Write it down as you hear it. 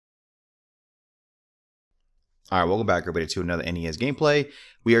Alright, welcome back everybody to another NES gameplay.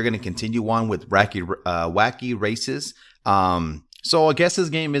 We are going to continue on with Wacky Races. So I guess this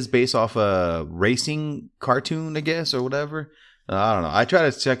game is based off a racing cartoon, I guess, or whatever. I don't know. I try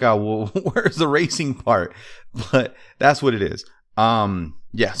to check out where's the racing part, but that's what it is.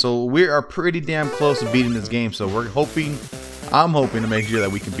 Yeah, so we are pretty damn close to beating this game, so I'm hoping to make sure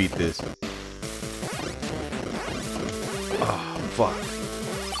that we can beat this. Oh, fuck.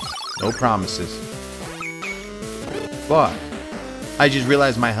 No promises. Fuck. I just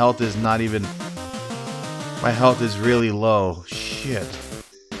realized my health is not even... My health is really low. Shit.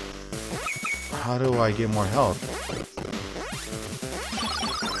 How do I get more health?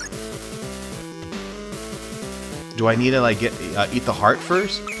 Do I need to like eat the heart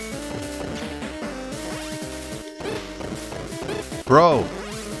first? Bro.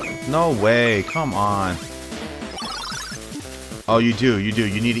 No way. Come on. Oh, you do. You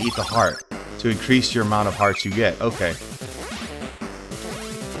need to eat the heart to increase your amount of hearts you get. Okay.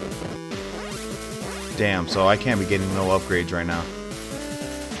 Damn, so I can't be getting no upgrades right now.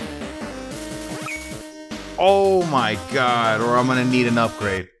 Oh my god, or I'm gonna need an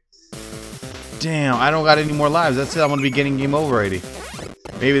upgrade. Damn, I don't got any more lives. That's it, I'm gonna be getting game over already.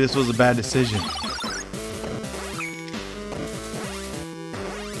 Maybe this was a bad decision.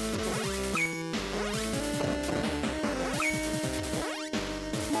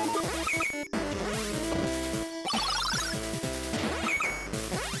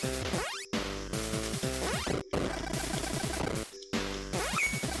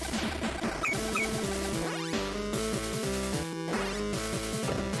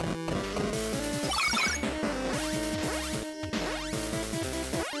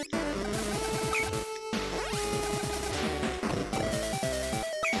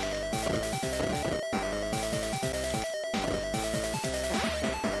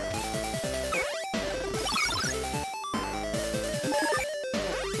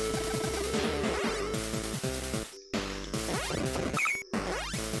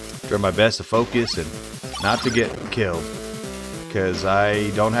 Try my best to focus and not to get killed, because I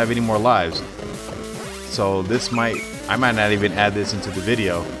don't have any more lives. So I might not even add this into the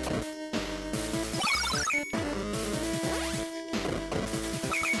video.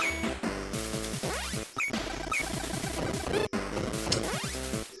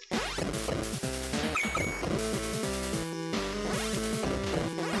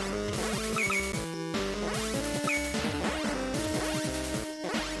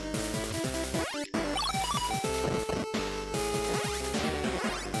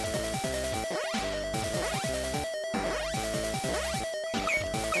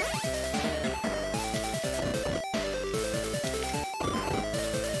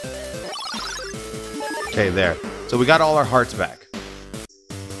 Okay, there. So we got all our hearts back.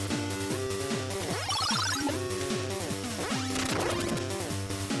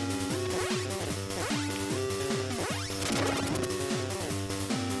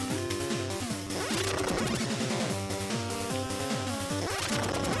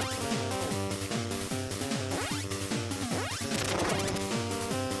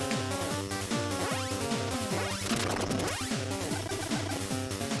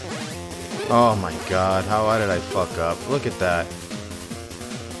 Oh my god, how did I fuck up? Look at that.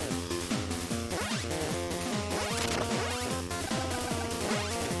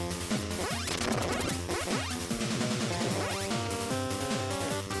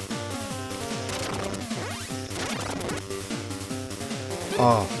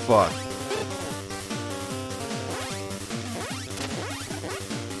 Oh fuck.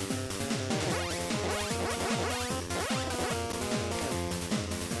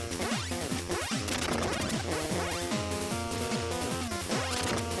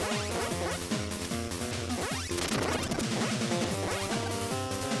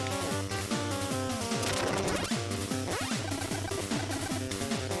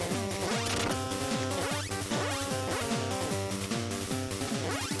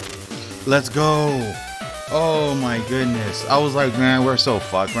 Let's go. Oh my goodness. I was like, man, we're so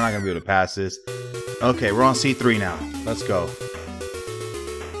fucked. We're not gonna be able to pass this. Okay, we're on C3 now. Let's go.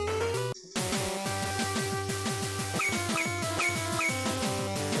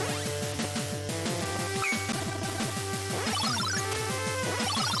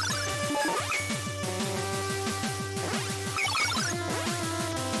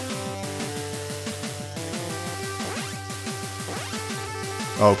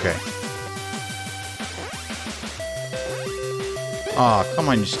 Okay. Aw, oh, come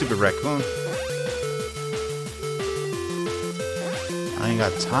on, you stupid raccoon. I ain't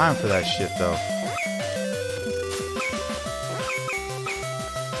got time for that shit, though.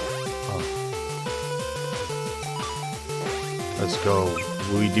 Let's go.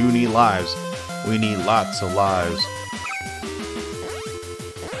 We do need lives. We need lots of lives.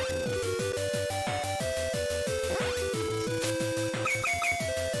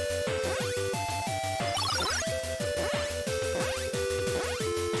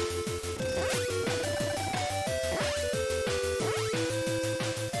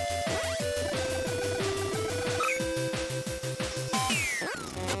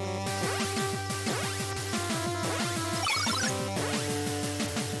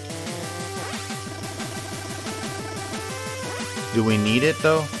 Do we need it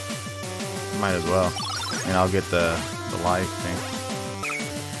though? Might as well. And I'll get the life thing.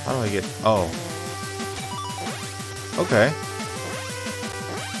 How do I get... Oh. Okay.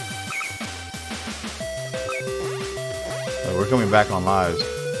 Oh, we're coming back on lives.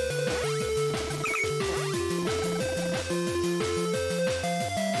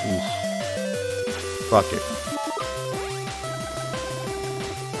 Oof. Fuck it.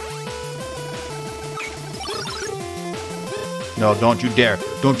 No, don't you dare.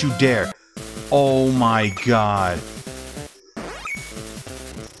 Don't you dare. Oh my god.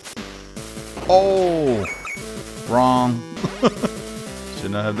 Oh. Wrong. Should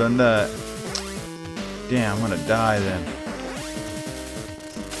not have done that. Damn, I'm gonna die then.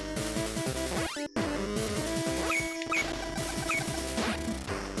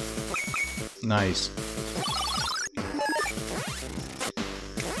 Nice.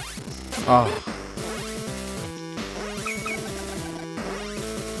 Oh.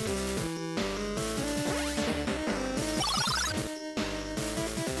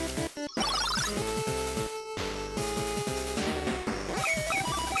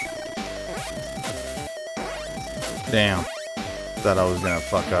 Damn. Thought I was gonna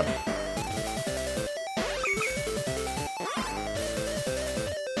fuck up.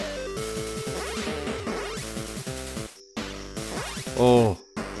 Oh.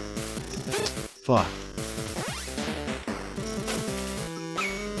 Fuck.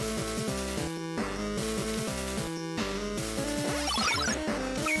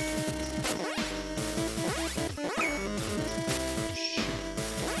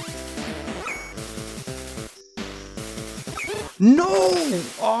 No!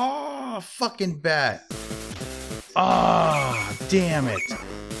 Oh, fucking bat. Ah, oh, damn it.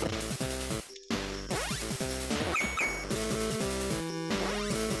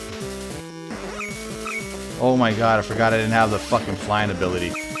 Oh my god, I forgot I didn't have the fucking flying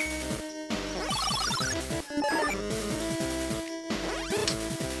ability.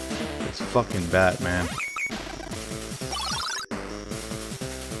 It's fucking bat, man.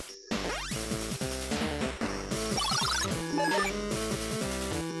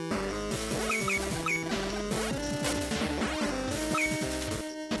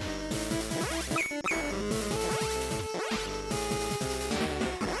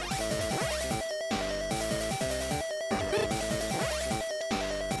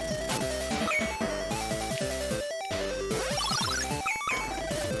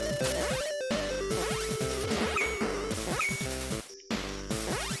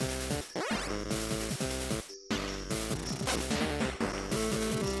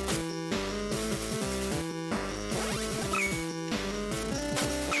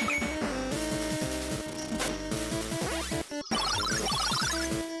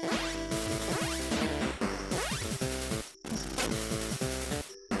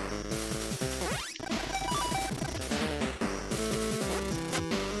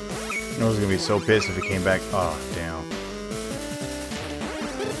 I was gonna be so pissed if it came back. Oh, damn.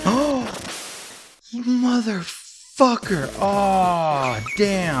 Oh, you motherfucker. Oh,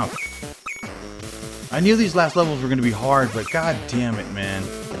 damn. I knew these last levels were gonna be hard, but god damn it, man.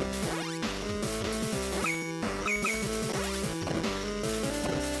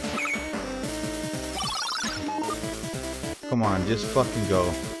 Come on, just fucking go.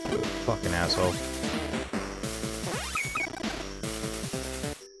 Fucking asshole.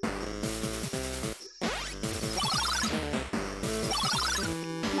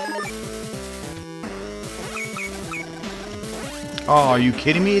 Oh, are you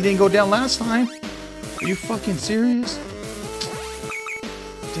kidding me? It didn't go down last time. Are you fucking serious?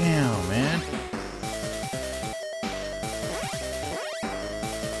 Damn, man.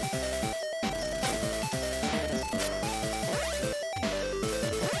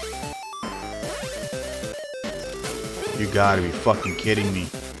 You gotta be fucking kidding me.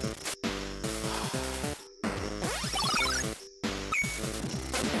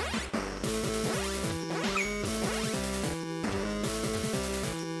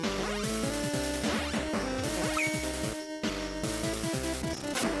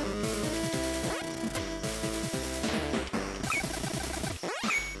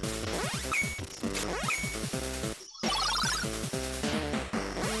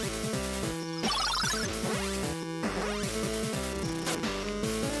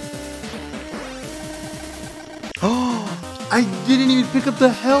 I didn't even pick up the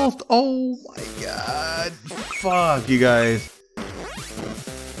health. Oh my god. Fuck, you guys.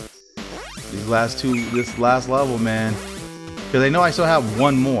 This last level, man. Because I know I still have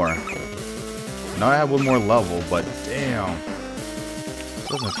one more. Now I have one more level, but damn. It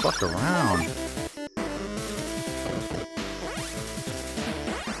doesn't fuck around.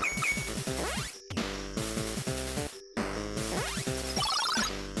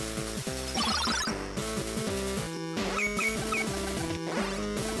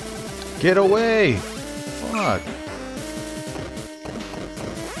 Get away! Fuck.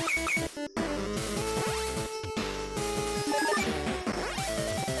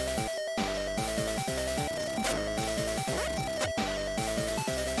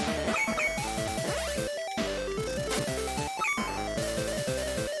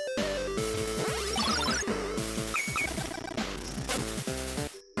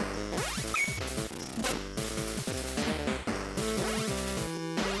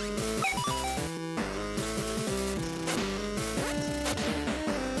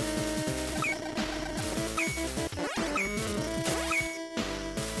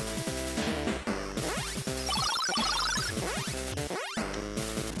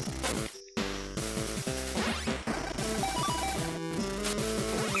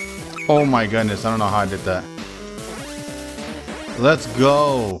 Oh my goodness, I don't know how I did that. Let's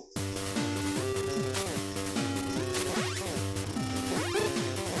go.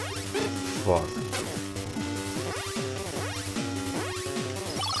 Fuck.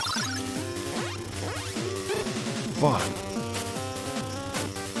 Fuck.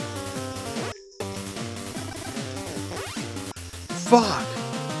 Fuck.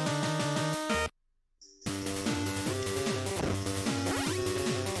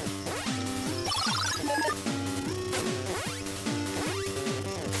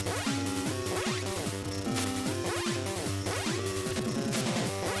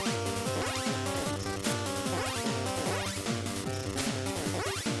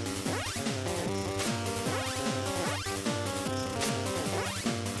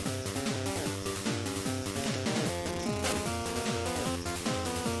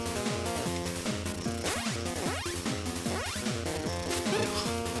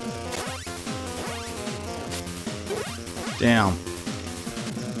 Damn.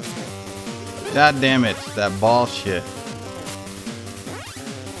 God damn it, that ball shit.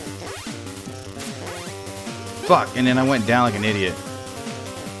 Fuck, and then I went down like an idiot.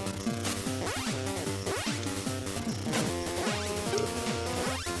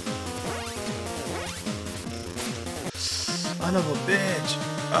 Son of a bitch.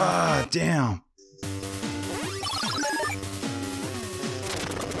 Ah, damn.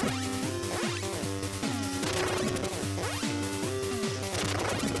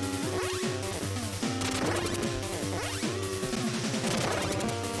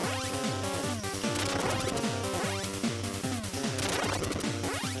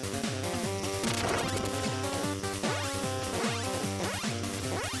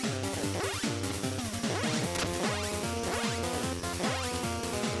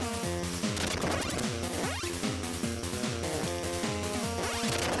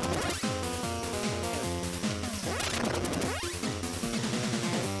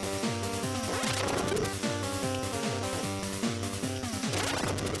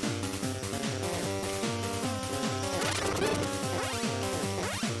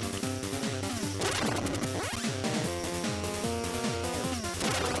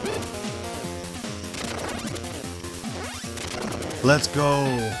 Let's go.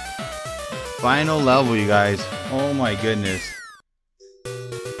 Final level, you guys. Oh my goodness.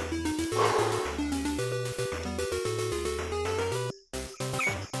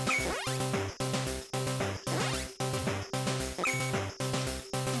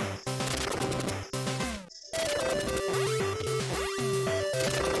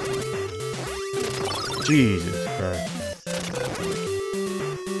 Jesus Christ.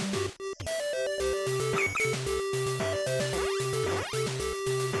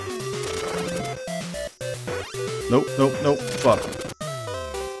 Nope, nope, nope. Fuck.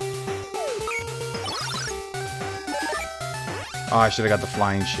 Oh, I should have got the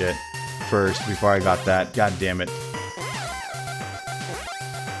flying shit first before I got that. God damn it.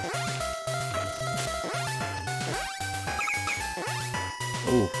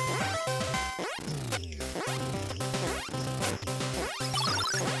 Ooh.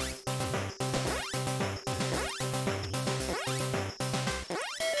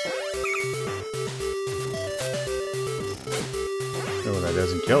 Oh, that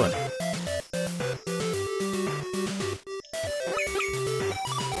doesn't kill it.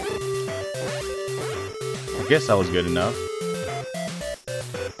 I guess that was good enough.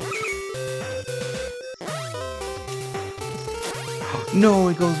 No,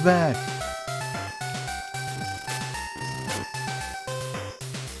 it goes back.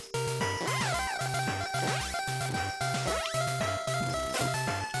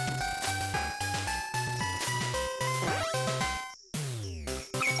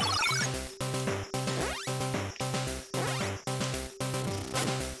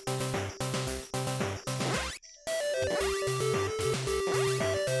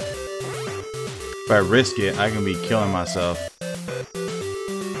 If I risk it, I can be killing myself.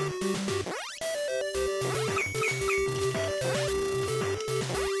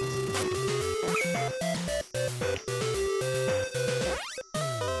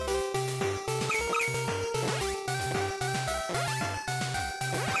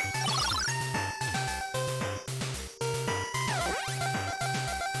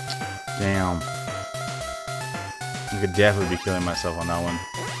 Damn. I could definitely be killing myself on that one.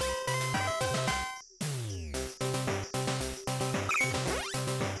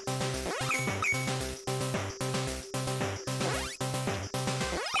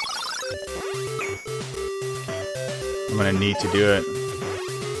 I'm gonna need to do it.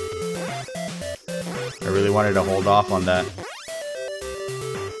 I really wanted to hold off on that.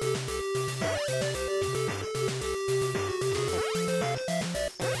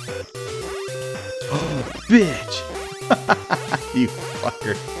 Oh, bitch! You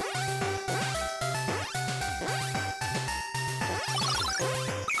fucker.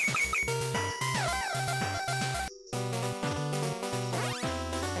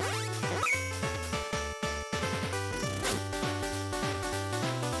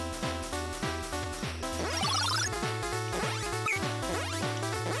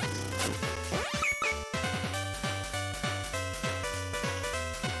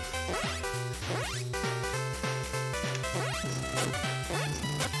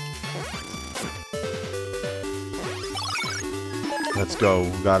 Let's go.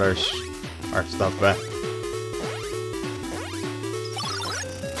 We got our stuff back.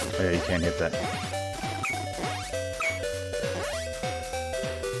 Oh yeah, you can't hit that.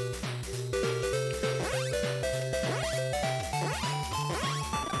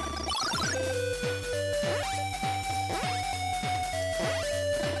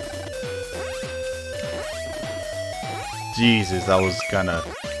 Jesus, that was kind of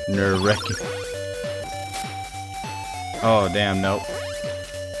nerve-wracking. Oh, damn, nope.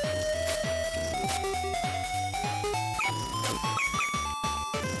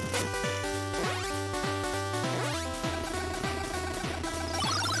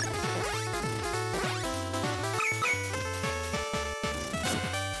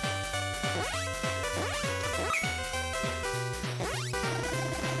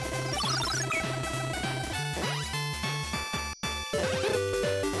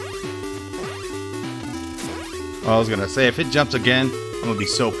 I was gonna say, if it jumps again, I'm gonna be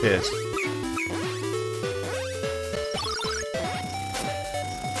so pissed.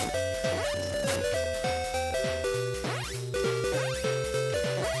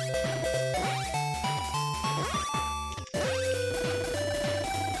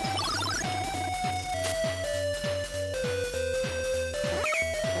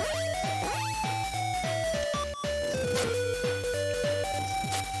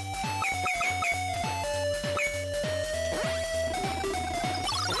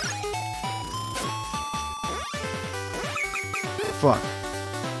 Fuck.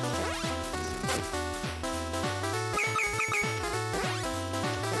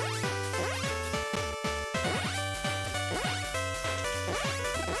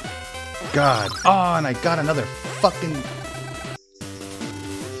 God. Oh, and I got another fucking...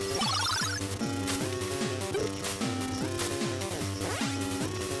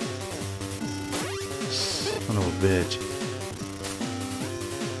 Son of a bitch.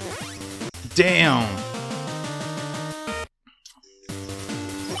 Damn.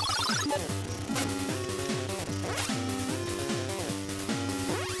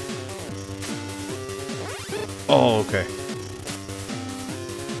 Oh, okay.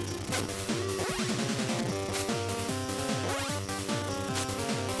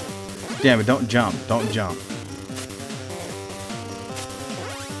 Damn it, don't jump. Don't jump.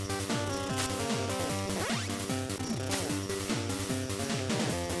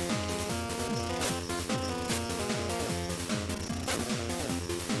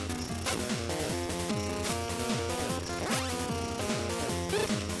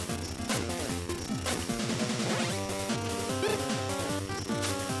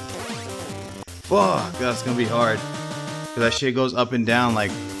 Fuck, that's gonna be hard. Cause that shit goes up and down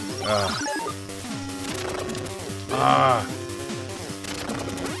like,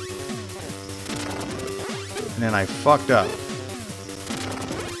 And then I fucked up.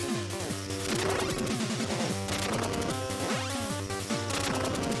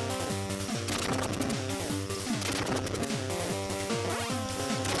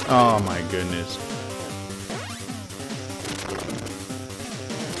 Oh my goodness.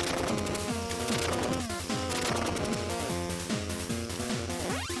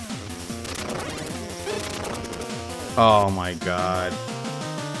 Oh my god.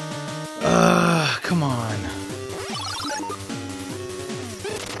 Come on.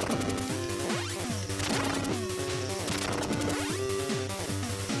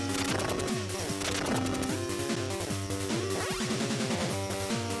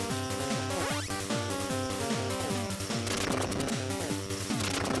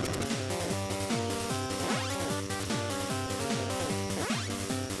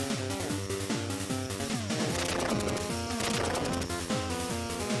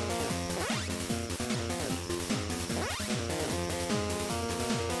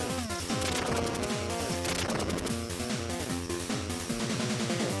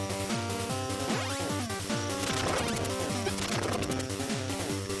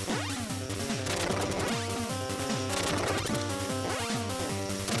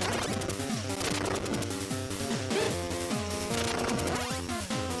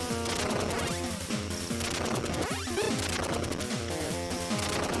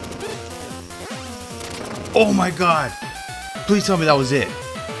 Oh my god! Please tell me that was it.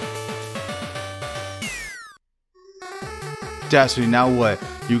 Dastardly, now what?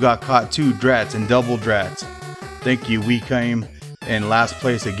 You got caught 2 drats and double drats. Thank you, we came in last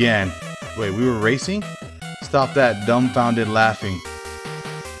place again. Wait, we were racing? Stop that dumbfounded laughing.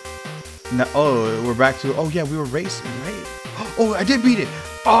 No, oh, we're back to, oh yeah, we were racing, right? Oh, I did beat it!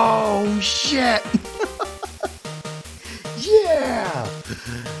 Oh, shit! Yeah!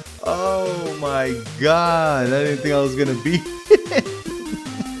 Oh my god, I didn't think I was gonna beat it.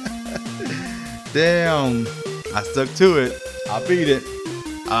 Damn, I stuck to it. I beat it.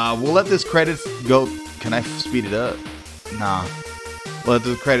 We'll let this credits go. Can I speed it up? Nah. We'll let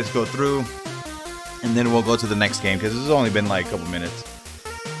the credits go through, and then we'll go to the next game because it's only been like a couple minutes.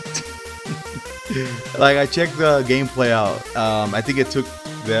 Like I checked the gameplay out. I think it took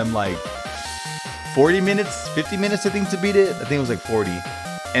them like 40 minutes, 50 minutes, I think, to beat it. I think it was like 40.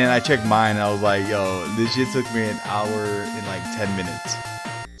 And I checked mine, and I was like, yo, this shit took me an hour and like 10 minutes.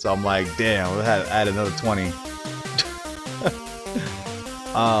 So I'm like, damn, I had to add another 20.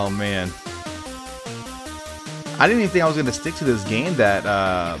 Oh, man. I didn't even think I was going to stick to this game that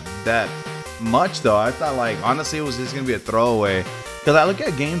much, though. I thought, like, honestly, it was just going to be a throwaway. Because I look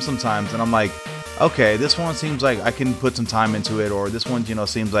at games sometimes, and I'm like, okay, this one seems like I can put some time into it, or this one, you know,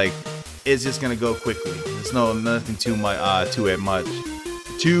 seems like it's just going to go quickly. There's nothing too much to it much.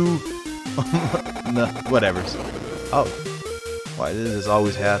 No, whatever. Oh, why does this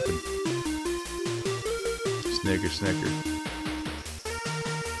always happen? Snicker, snicker.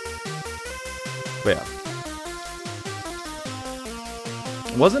 But yeah,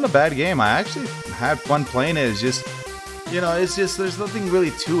 it wasn't a bad game. I actually had fun playing it. It's just, you know, it's just there's nothing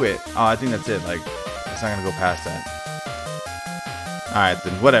really to it. Oh, I think that's it. Like, it's not gonna go past that. All right,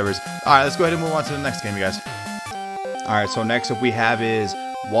 then whatever's. All right, let's go ahead and move on to the next game, you guys. All right, so next up we have is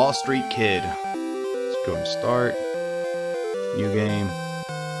Wall Street Kid. Let's go and start. New game.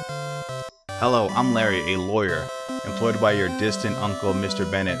 Hello, I'm Larry, a lawyer, employed by your distant uncle, Mr.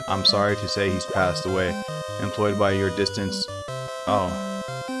 Bennett. I'm sorry to say he's passed away. Employed by your distance. Oh.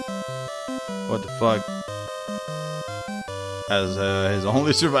 What the fuck? As his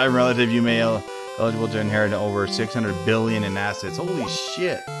only surviving relative, you may eligible to inherit over 600 billion in assets. Holy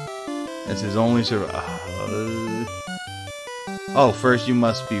shit. That's his only Oh, first you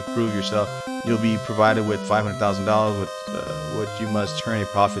must prove yourself. You'll be provided with $500,000 with which you must turn a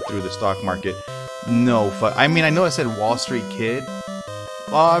profit through the stock market. No, fuck. I mean, I know I said Wall Street Kid.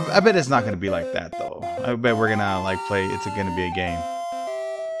 Well, I bet it's not going to be like that, though. I bet we're going to, like, play. It's going to be a game.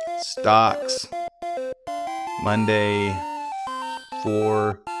 Stocks. Monday,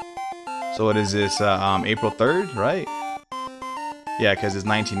 4. So what is this? April 3rd, right? Yeah, because it's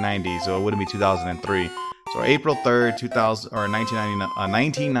 1990, so it wouldn't be 2003. So April 3rd, 2000 or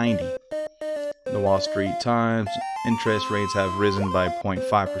 1990. The Wall Street Times. Interest rates have risen by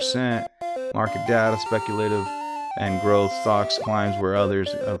 0.5%. Market data, speculative and growth stocks climbs where others.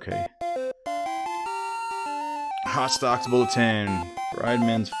 Okay. Hot Stocks Bulletin.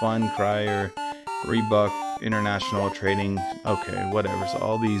 Friedman's Fund, Crier, Reebok, International Trading. Okay, whatever. So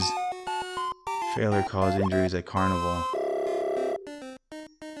all these failure cause injuries at Carnival.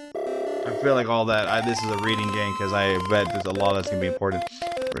 I feel like all that. This is a reading game because I bet there's a lot that's gonna be important.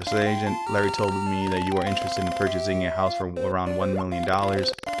 First agent Larry told me that you are interested in purchasing a house for around $1 million.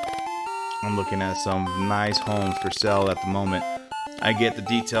 I'm looking at some nice homes for sale at the moment. I get the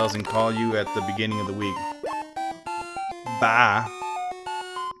details and call you at the beginning of the week. Bye.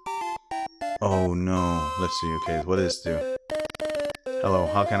 Oh no. Let's see. Okay, what does this do? Hello,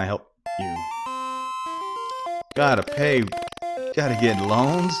 how can I help you? Gotta pay. Gotta get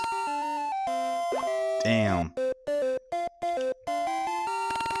loans? Damn.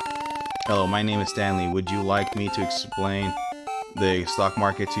 Hello, my name is Stanley. Would you like me to explain the stock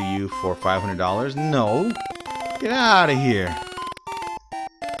market to you for $500? No. Get out of here.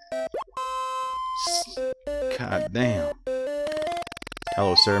 God damn.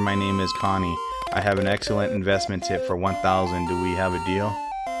 Hello, sir. My name is Connie. I have an excellent investment tip for $1,000. Do we have a deal?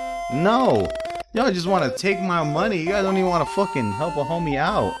 No. Y'all just want to take my money. You guys don't even want to fucking help a homie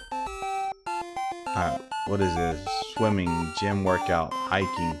out. Alright, what is this? Swimming, gym workout,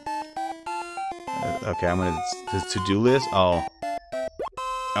 hiking. Okay, I'm gonna to-do list. Oh,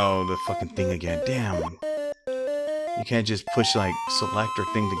 the fucking thing again. Damn. You can't just push like select or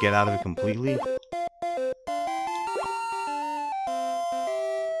thing to get out of it completely.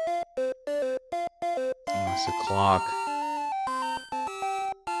 Oh, it's a clock.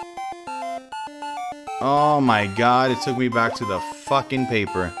 Oh my god! It took me back to the fucking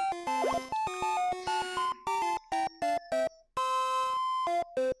paper.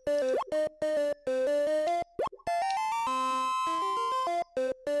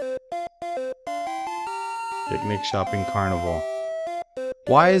 Picnic, shopping, carnival.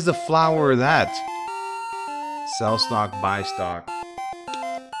 Why is the flower that? Sell stock, buy stock.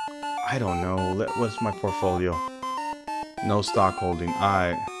 I don't know. What's my portfolio? No stock holding.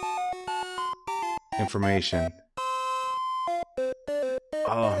 Alright. Information.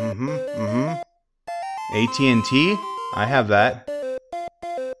 Oh, AT&T? I have that.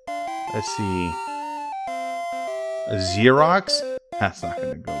 Let's see. A Xerox? That's not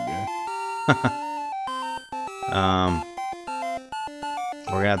gonna go good.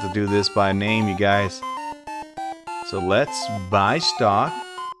 We're gonna have to do this by name, you guys. So let's buy stock.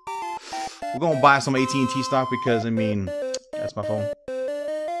 We're gonna buy some AT&T stock because, I mean, that's my phone.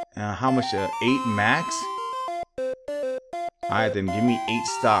 How much? 8 max? Alright then, give me 8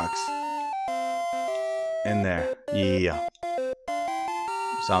 stocks. In there. Yeah.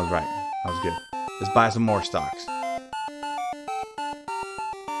 Sounds right. Sounds good. Let's buy some more stocks.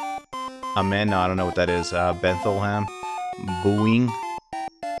 Amen. No, I don't know what that is. Bethlehem. Booing.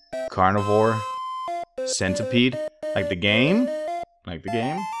 Carnivore. Centipede. Like the game? Like the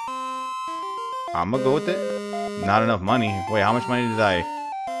game? I'm gonna go with it. Not enough money. Wait, how much money did I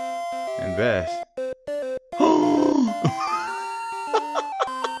invest?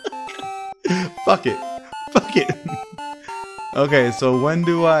 Fuck it. Fuck it. Okay, so when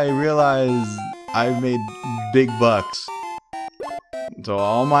do I realize I've made big bucks? So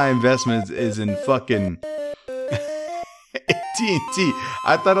all my investments is in fucking AT&T.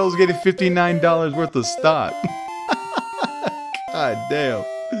 I thought I was getting $59 worth of stock. God damn.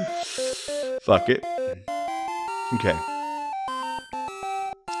 Fuck it. Okay.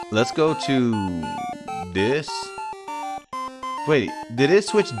 Let's go to this. Wait, did it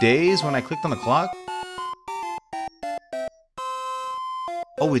switch days when I clicked on the clock?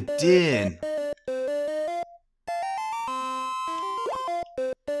 Oh, it did.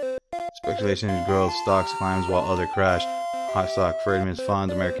 Speculation growth, stocks climbs while other crash. Hot stock, Ferdinand's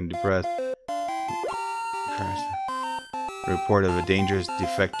funds, American depressed. Crash. Report of a dangerous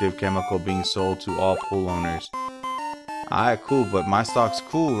defective chemical being sold to all pool owners. Alright, cool, but my stock's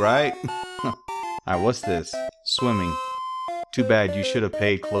cool, right? Alright, what's this? Swimming. Too bad, you should have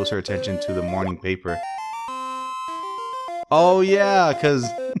paid closer attention to the morning paper. Oh yeah, cause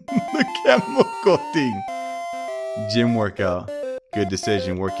the chemical thing. Gym workout. Good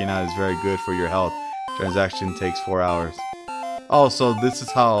decision. Working out is very good for your health. Transaction takes 4 hours. Oh, so this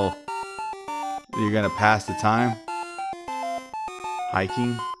is how you're gonna pass the time?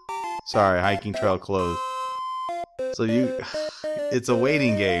 Hiking? Sorry, hiking trail closed. So it's a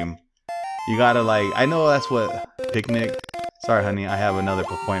waiting game. You gotta like, I know that's what, picnic. Sorry honey, I have another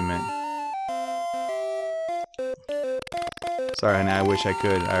appointment. Sorry honey, I wish I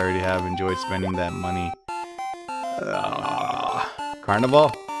could. I already have enjoyed spending that money.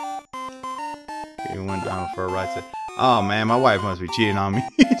 Carnival? We went down for a ride. Oh man, my wife must be cheating on me.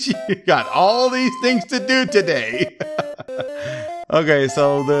 She got all these things to do today. Okay,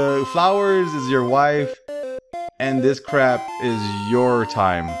 so the flowers is your wife, and this crap is your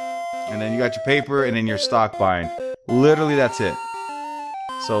time. And then you got your paper, and then your stock buying. Literally, that's it.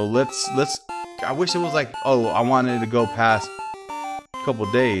 So let's. I wish it was like, oh, I wanted to go past a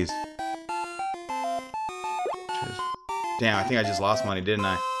couple days. Damn, I think I just lost money, didn't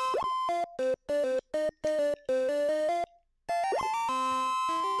I?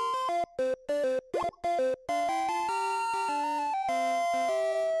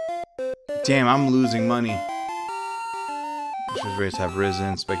 Damn, I'm losing money. Interest rates have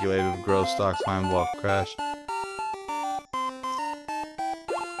risen. Speculative growth stocks climb while crash.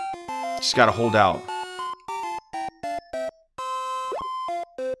 Just gotta hold out.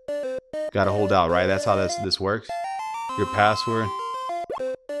 Gotta hold out, right? That's how this works. Your password.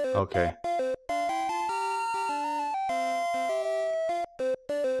 Okay.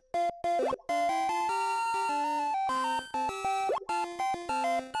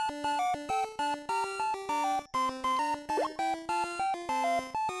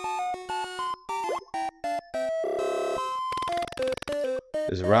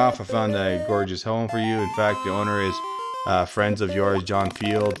 This is Ralph. I found a gorgeous home for you. In fact, the owner is friends of yours, John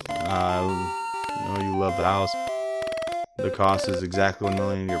Field. I know you love the house. The cost is exactly $1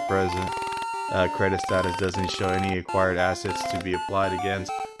 million. Your present credit status doesn't show any acquired assets to be applied against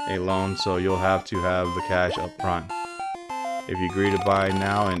a loan, so you'll have to have the cash up front. If you agree to buy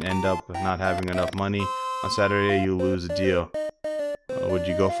now and end up not having enough money on Saturday, you lose the deal. Would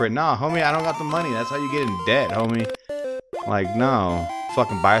you go for it? Nah, homie, I don't got the money. That's how you get in debt, homie. Like, no.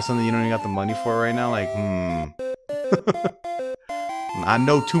 Fucking buy something you don't even got the money for right now? Like, I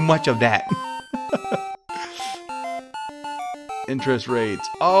know too much of that. Interest rates.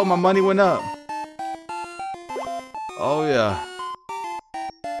 Oh, my money went up. Oh, yeah.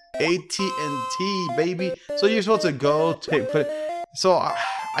 AT&T, baby. So you're supposed to go so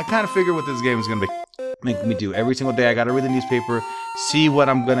I kind of figured what this game is going to make me do. Every single day I got to read the newspaper, see what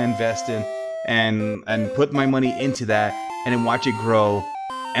I'm going to invest in, and put my money into that, and then watch it grow.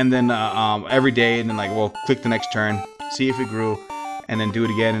 And then every day, and then like, well, click the next turn, see if it grew, and then do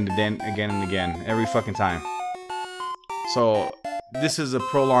it again and then again and again, every fucking time. So this is a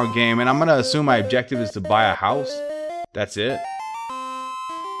prolonged game, and I'm gonna assume my objective is to buy a house. That's it.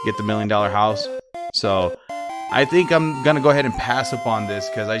 Get the $1 million house. So I think I'm gonna go ahead and pass up on this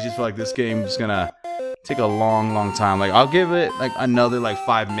because I just feel like this game is gonna take a long time. Like, I'll give it like another like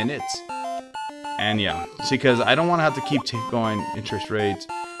 5 minutes. And yeah, see, because I don't want to have to keep going. Interest rates,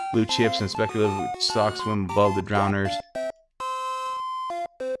 blue chips, and speculative stocks swim above the drowners.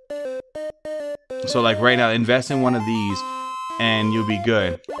 So like right now, invest in one of these, and you'll be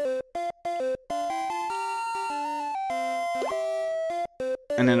good.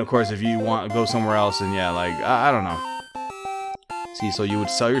 And then of course, if you want to go somewhere else, and yeah, like I don't know. See, so you would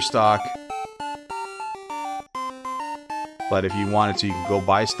sell your stock, but if you wanted to, you could go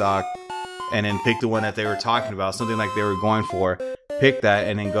buy stock. And then pick the one that they were talking about, something like they were going for. Pick that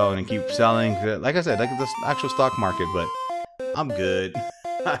and then go and keep selling. Like I said, like the actual stock market, but I'm good.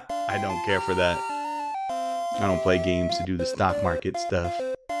 I don't care for that. I don't play games to do the stock market stuff.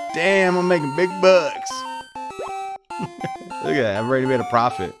 Damn, I'm making big bucks. Look at that, I've already made a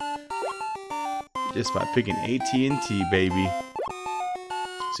profit. Just by picking AT&T, baby.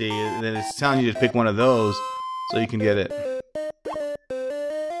 See, then it's telling you to pick one of those so you can get it.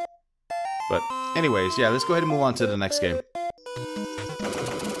 But anyways, yeah, let's go ahead and move on to the next game.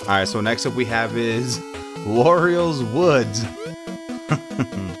 Alright, so next up we have is Wario's Woods.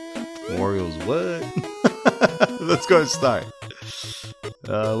 Wario's what? Let's go and start.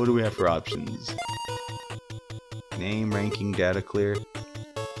 What do we have for options? Name, ranking, data clear.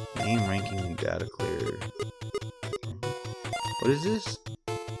 Name, ranking, and data clear. What is this?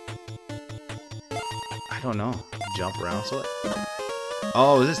 I don't know. Jump around. So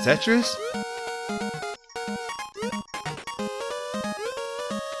oh, is this Tetris?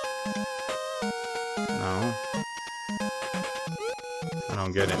 No. I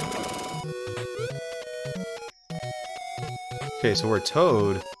don't get it. Okay, so we're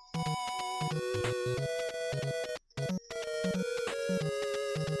Toad.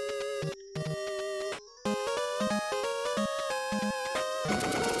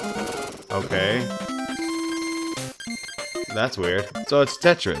 Okay. That's weird. So it's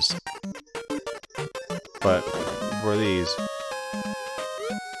Tetris. But for these.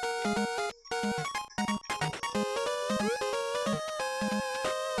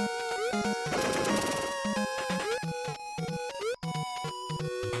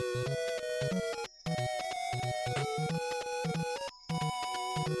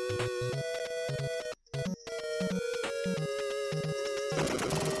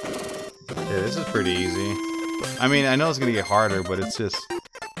 Yeah, this is pretty easy. I mean, I know it's gonna get harder, but it's just...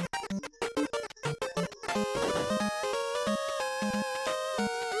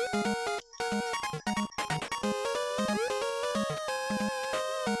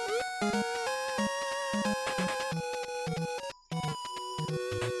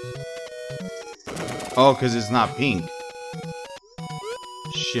 Oh, because it's not pink.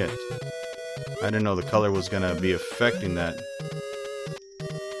 Shit. I didn't know the color was gonna be affecting that.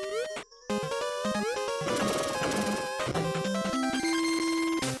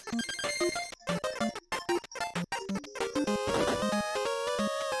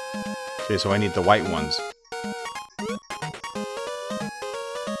 Okay, so I need the white ones.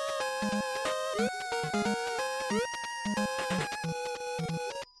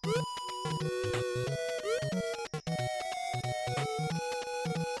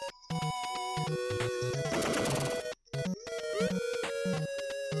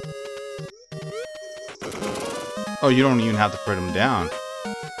 Oh, you don't even have to put them down.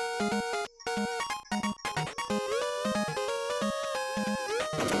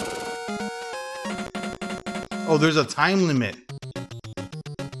 Oh, there's a time limit.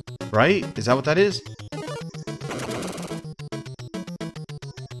 Right? Is that what that is?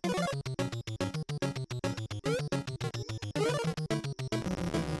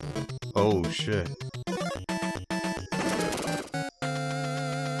 Oh, shit.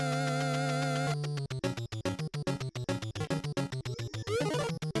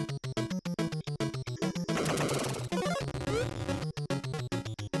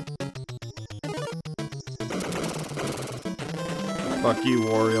 Fuck you,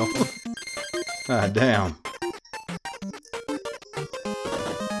 Wario. God damn.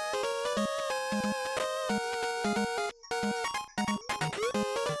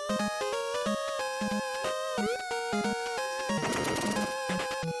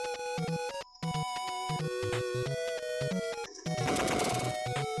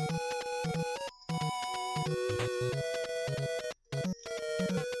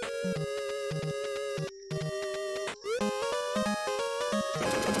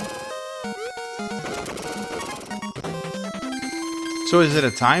 So is it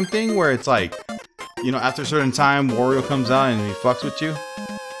a time thing where it's like, you know, after a certain time, Wario comes out and he fucks with you?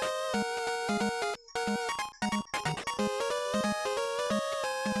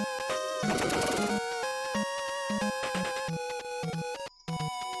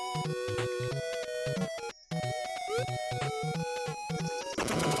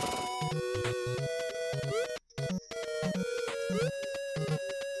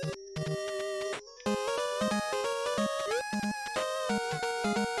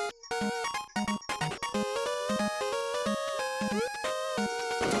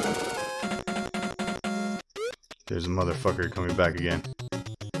 There's a motherfucker coming back again.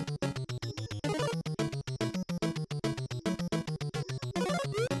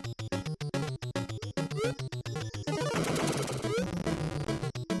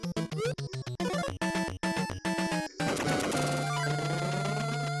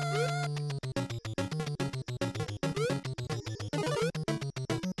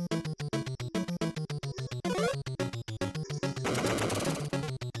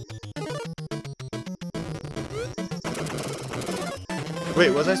 Wait,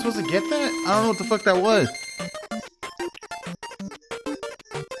 was I supposed to get that? I don't know what the fuck that was.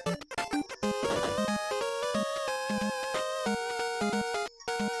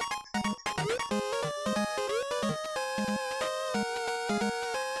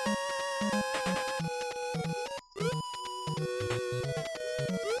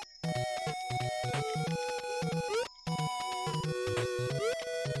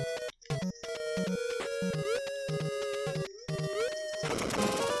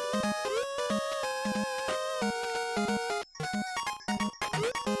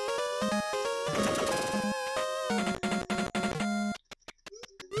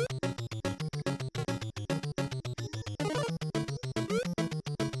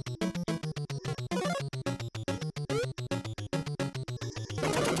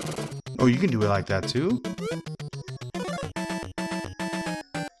 Oh, you can do it like that too?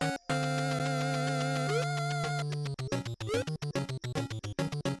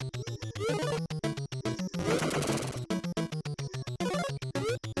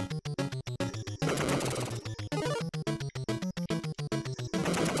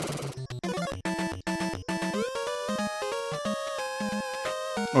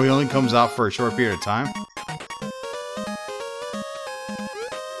 Oh, he only comes out for a short period of time?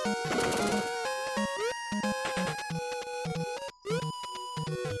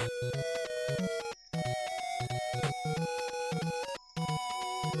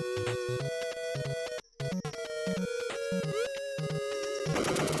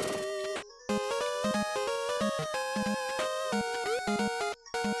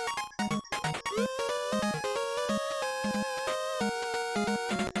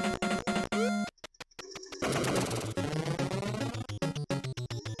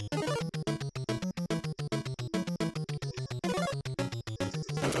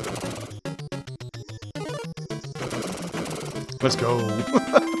 Let's go.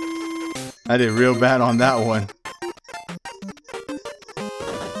 I did real bad on that one.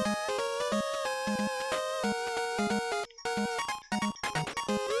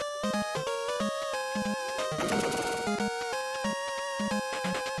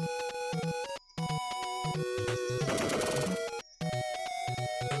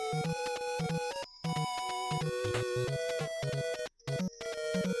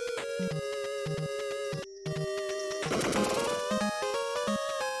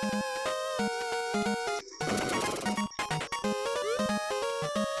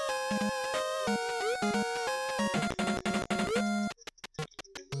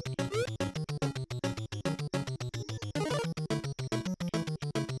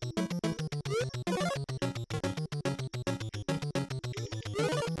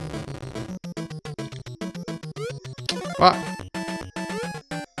 Fuck.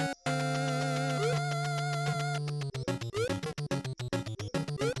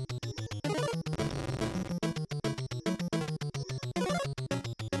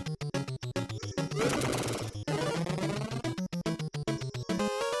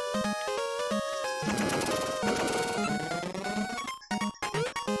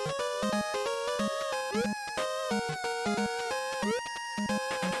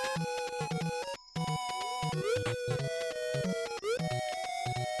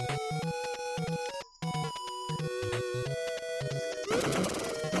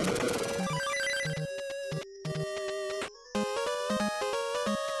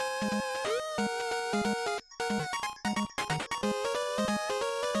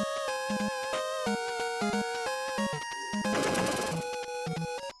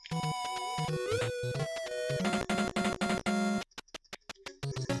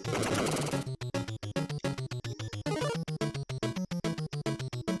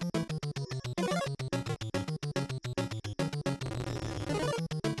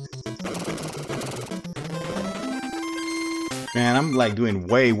 Man, I'm like doing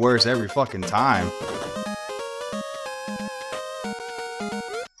way worse every fucking time.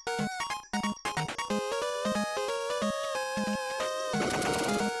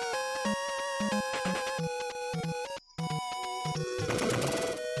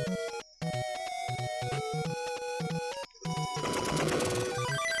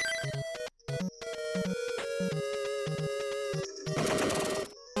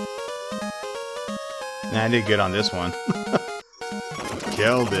 Nah, I did good on this one.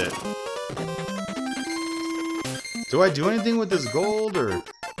 Killed it. Do I do anything with this gold or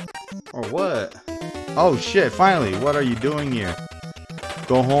what? Oh shit, finally. What are you doing here?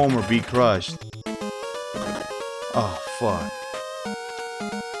 Go home or be crushed. Oh fuck.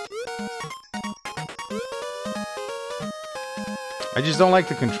 I just don't like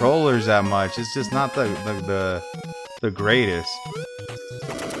the controllers that much. It's just not the greatest.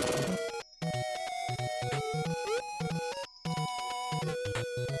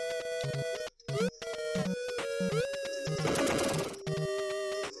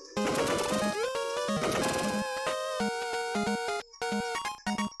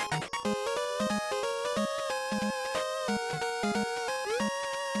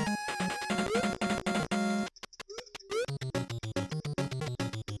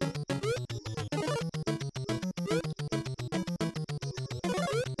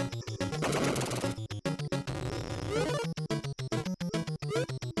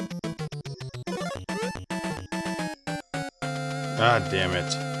 God damn it.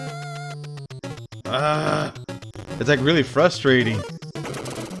 It's like really frustrating.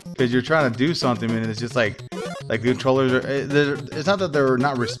 Because you're trying to do something and it's just like the controllers are... It's not that they're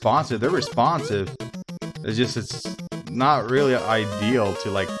not responsive. They're responsive. It's just it's not really ideal to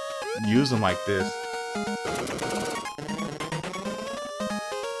like use them like this.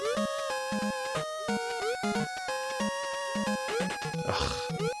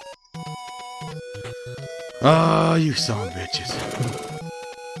 Oh, you son of bitches.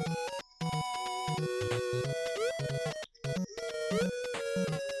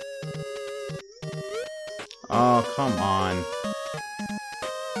 Oh, come on.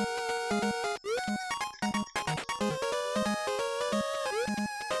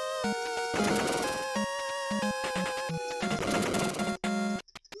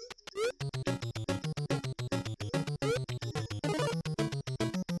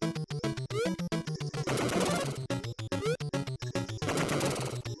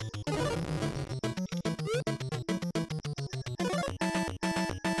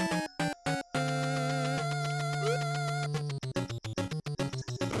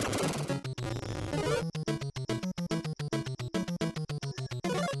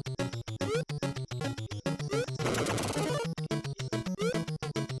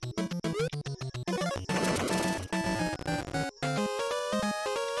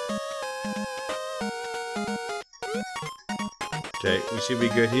 Okay, we should be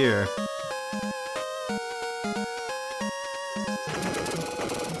good here.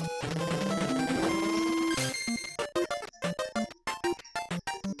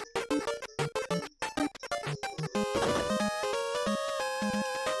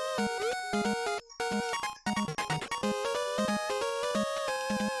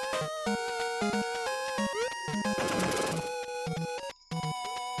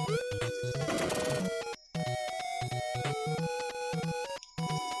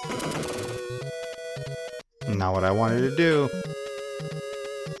 Not what I wanted to do.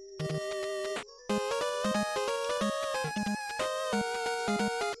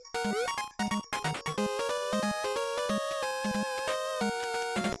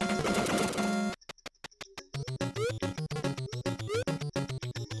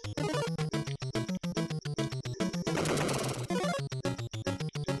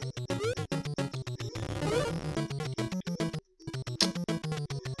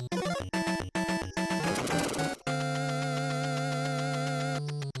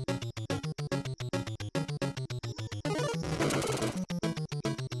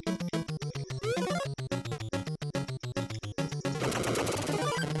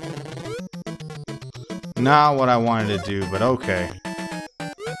 Not what I wanted to do, but okay.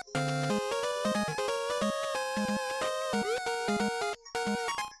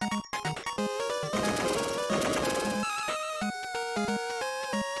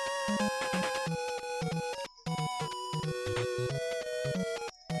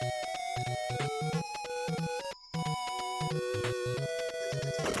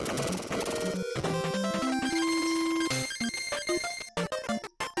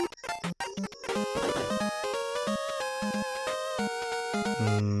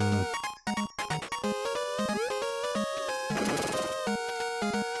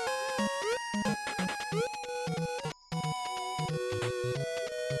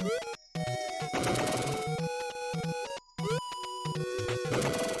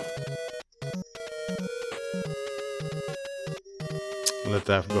 Let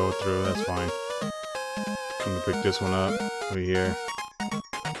that go through, that's fine. I'm gonna pick this one up over here.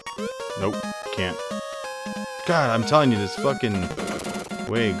 Nope, can't. God, I'm telling you, this fucking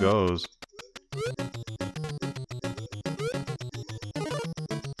way it goes.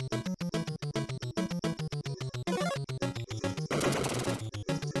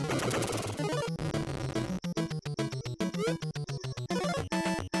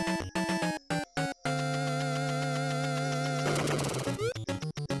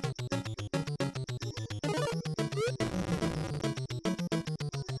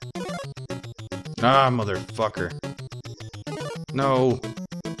 Ah, motherfucker. No.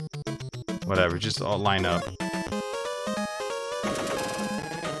 Whatever, just all line up.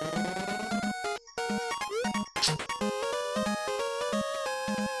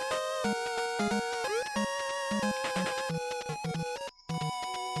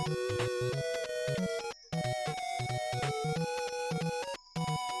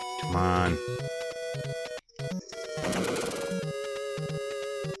 Come on.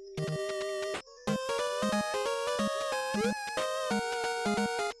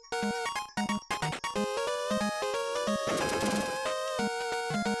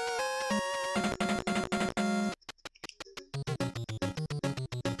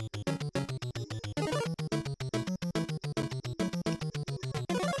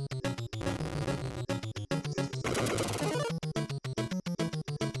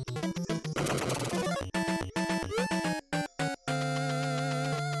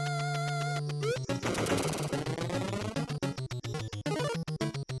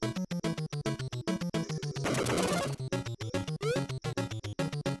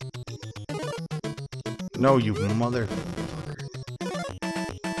 No, you mother...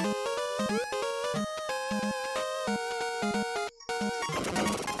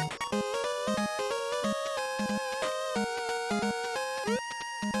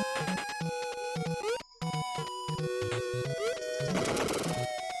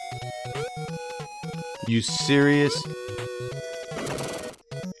 You serious?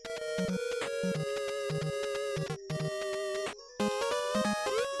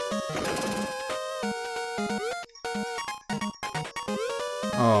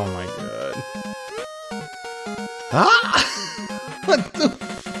 Oh my god. Ah! What the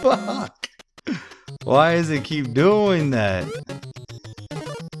fuck? Why does it keep doing that?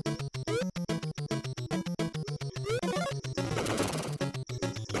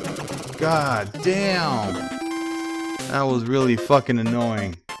 God damn. That was really fucking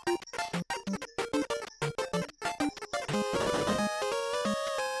annoying.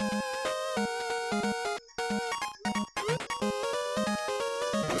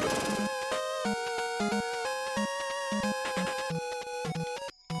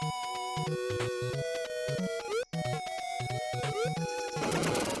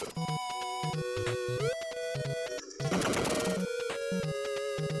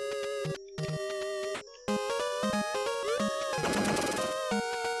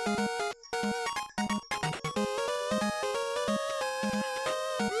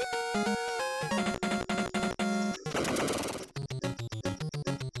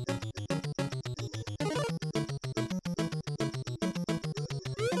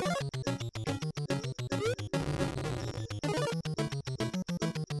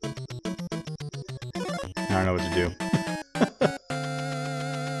 I don't know what to do.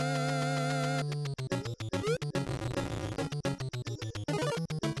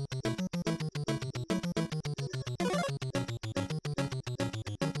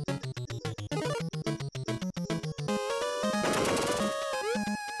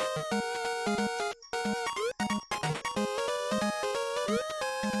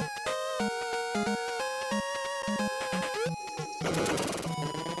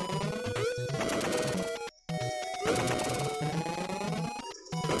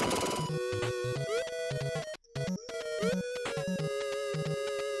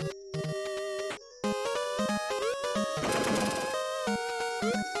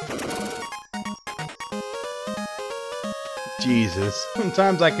 Jesus.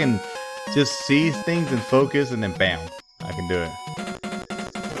 Sometimes I can just see things and focus and then bam, I can do it.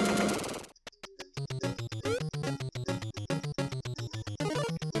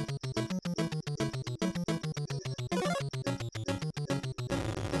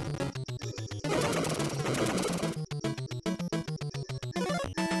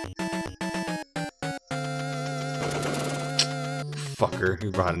 Fucker, he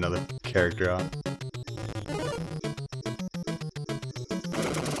brought another character out.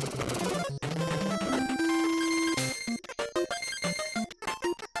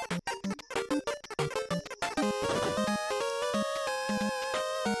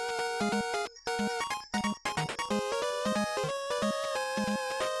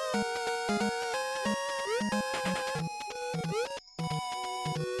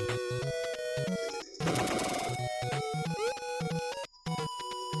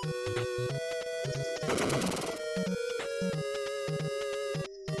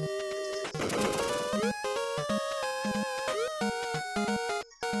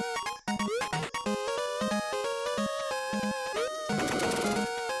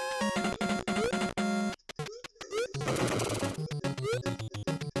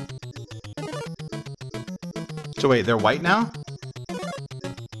 So wait, they're white now?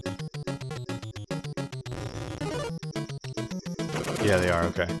 Yeah, they are,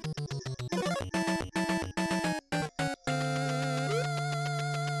 okay.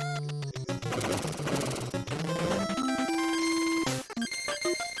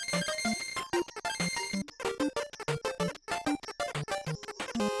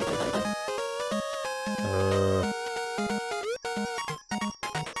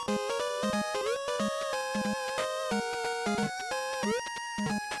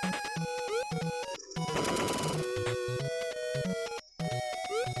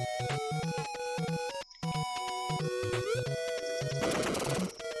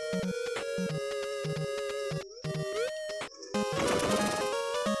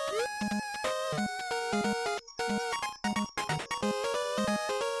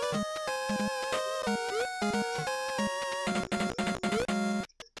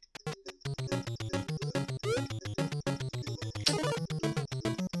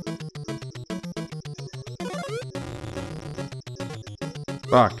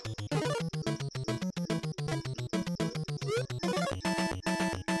 Fuck.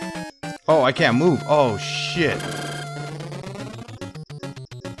 Oh, I can't move. Oh, shit.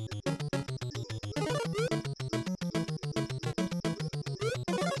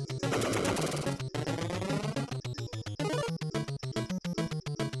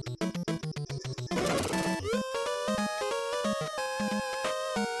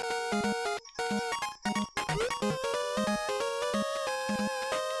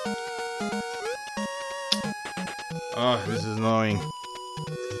 Oh, this is annoying.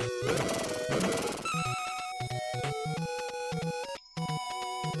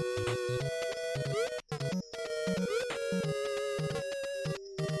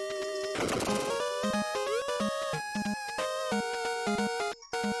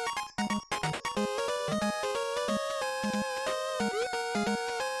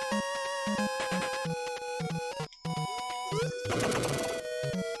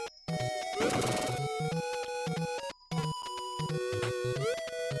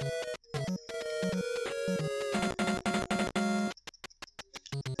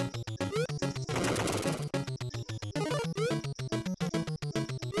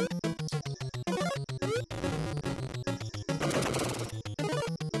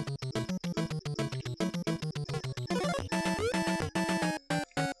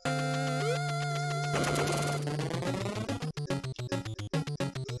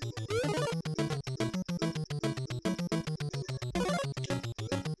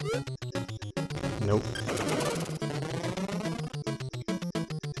 Nope.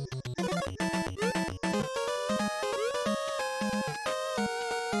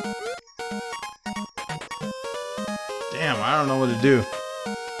 Damn, I don't know what to do.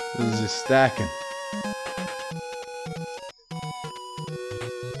 This is just stacking.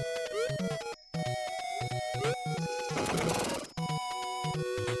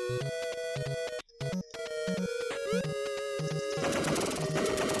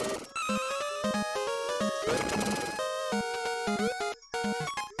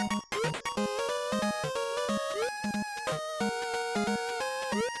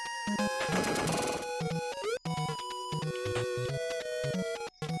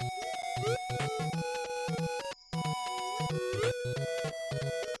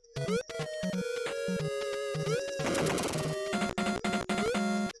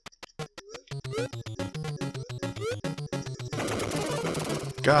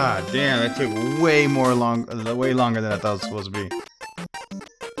 God damn, that took way longer than I thought it was supposed to be.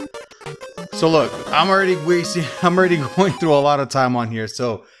 So look, I'm already going through a lot of time on here.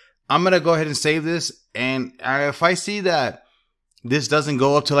 So I'm gonna go ahead and save this. And if I see that this doesn't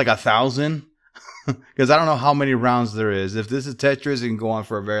go up to like 1,000, because I don't know how many rounds there is. If this is Tetris, it can go on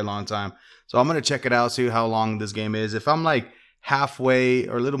for a very long time. So I'm gonna check it out, see how long this game is. If I'm like halfway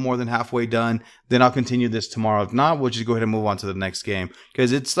or a little more than halfway done, then I'll continue this tomorrow. If not, we'll just go ahead and move on to the next game,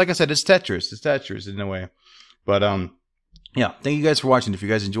 because it's, like I said, it's Tetris. It's Tetris in a way. But yeah, thank you guys for watching. If you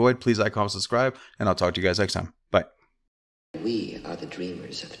guys enjoyed, please like, comment, subscribe, and I'll talk to you guys next time. Bye. We are the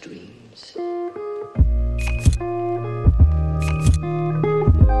dreamers of dreams.